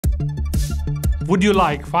Would you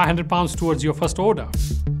like £500 towards your first order?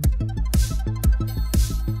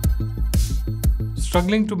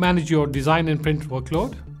 Struggling to manage your design and print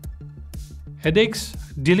workload? Headaches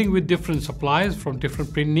dealing with different suppliers from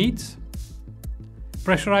different print needs?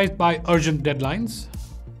 Pressurized by urgent deadlines?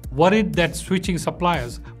 Worried that switching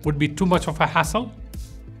suppliers would be too much of a hassle?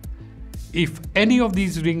 If any of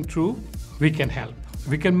these ring true, we can help.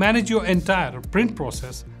 We can manage your entire print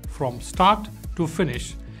process from start to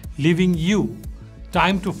finish, leaving you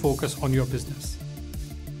time to focus on your business.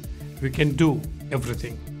 We can do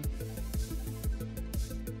everything.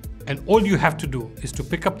 And all you have to do is to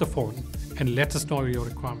pick up the phone and let us know your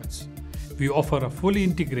requirements. We offer a fully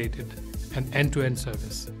integrated and end-to-end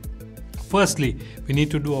service. Firstly, we need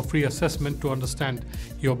to do a free assessment to understand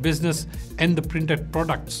your business and the printed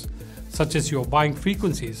products, such as your buying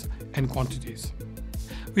frequencies and quantities.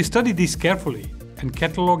 We study these carefully and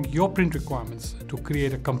catalog your print requirements to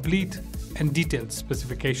create a complete and detailed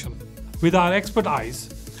specification. With our expert eyes,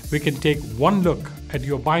 we can take one look at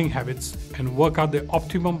your buying habits and work out the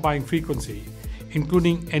optimum buying frequency,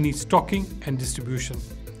 including any stocking and distribution.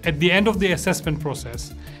 At the end of the assessment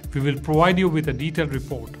process, we will provide you with a detailed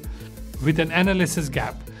report with an analysis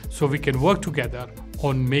gap so we can work together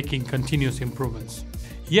on making continuous improvements.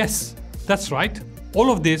 Yes, that's right.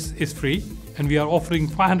 All of this is free and we are offering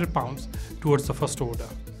 £500 towards the first order.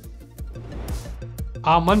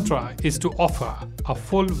 Our mantra is to offer a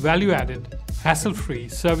full value-added, hassle-free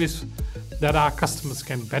service that our customers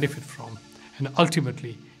can benefit from and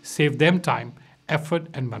ultimately save them time, effort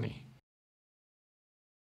and money.